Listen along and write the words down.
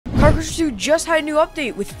Car Crushers 2 just had a new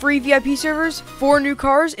update with free VIP servers, 4 new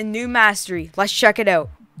cars, and new mastery. Let's check it out.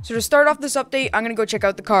 So to start off this update, I'm going to go check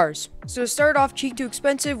out the cars. So to start off cheap to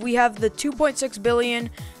expensive, we have the 2.6 billion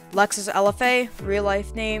Lexus LFA, real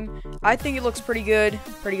life name. I think it looks pretty good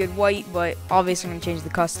white, but obviously I'm going to change the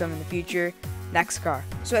custom in the future. Next car.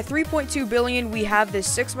 So at 3.2 billion, we have this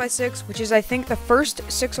 6x6, which is I think the first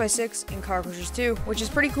 6x6 in Car Crushers 2, which is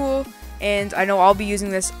pretty cool. And I know I'll be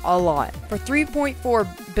using this a lot. For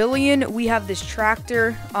 3.4 billion, we have this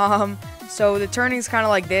tractor. So the turning's kind of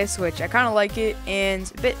like this, which I kind of like it, and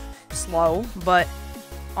a bit slow, but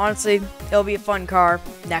honestly, it'll be a fun car.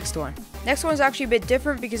 Next one. Next one is actually a bit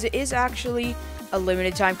different because it is actually a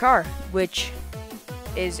limited time car, which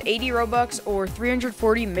is 80 Robux or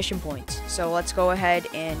 340 mission points. So let's go ahead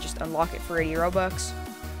and just unlock it for 80 Robux.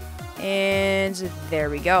 And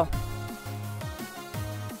there we go.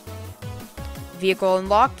 Vehicle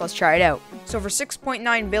unlocked. Let's try it out. So for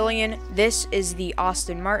 6.9 billion, this is the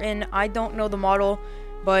Aston Martin. I don't know the model,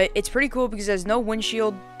 but it's pretty cool because it has no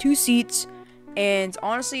windshield, 2 seats, and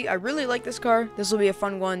honestly, I really like this car. This will be a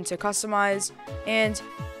fun one to customize, and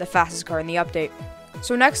the fastest car in the update.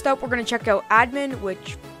 So next up, we're going to check out admin,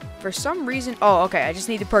 which for some reason, oh, okay, I just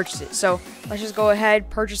need to purchase it. So let's just go ahead,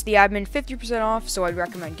 purchase the admin, 50% off, so I'd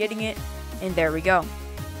recommend getting it, and there we go.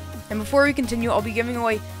 And before we continue, I'll be giving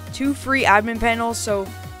away 2 free admin panels, so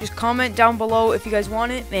just comment down below if you guys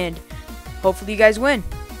want it, and hopefully you guys win.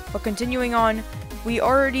 But continuing on, we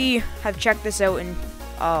already have checked this out in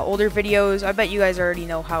older videos. I bet you guys already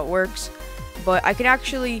know how it works, but I can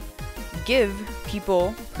actually give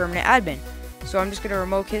people permanent admin. So I'm just going to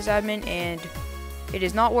remote his admin, and it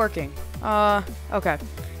is not working. Okay.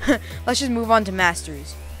 Let's just move on to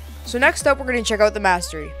masteries. So next up, we're going to check out the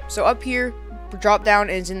mastery. So up here, drop down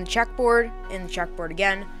is in the checkboard,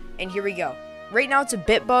 again, and here we go. Right now, it's a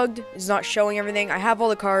bit bugged. It's not showing everything. I have all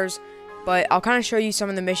the cars, but I'll kind of show you some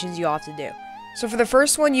of the missions you'll have to do. So for the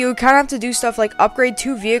first one, you kind of have to do stuff like upgrade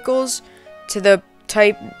 2 vehicles to the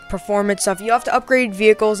type performance stuff. You have to upgrade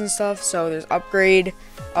vehicles and stuff. So there's upgrade.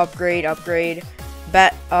 Beat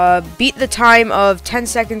the time of 10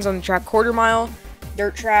 seconds on the track quarter mile.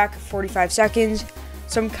 Dirt track, 45 seconds.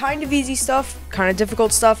 Some kind of easy stuff, kind of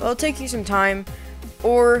difficult stuff. It'll take you some time,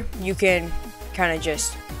 or you can kind of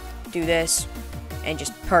just do this and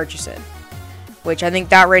just purchase it, which I think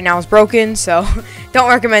that right now is broken, so don't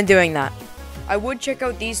recommend doing that. I would check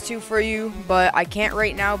out these 2 for you, but I can't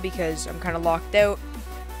right now because I'm kind of locked out,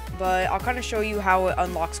 but I'll kind of show you how it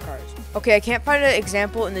unlocks cars. Okay, I can't find an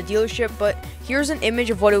example in the dealership, but here's an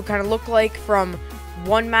image of what it would kind of look like from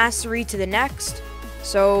one mastery to the next.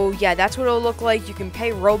 So yeah, that's what it'll look like. You can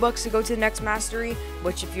pay Robux to go to the next mastery,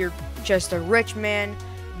 which if you're just a rich man,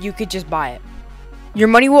 you could just buy it. Your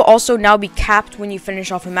money will also now be capped when you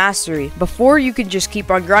finish off a mastery. Before, you could just keep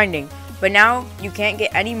on grinding, but now you can't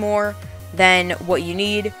get any more than what you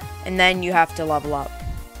need, and then you have to level up.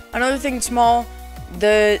 Another thing small,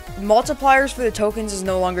 the multipliers for the tokens is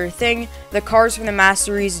no longer a thing. The cars from the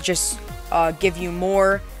masteries just give you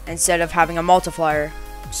more instead of having a multiplier.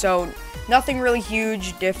 So nothing really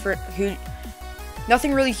hugely different.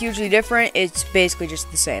 It's basically just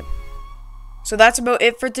the same. So that's about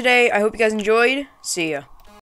it for today. I hope you guys enjoyed. See ya.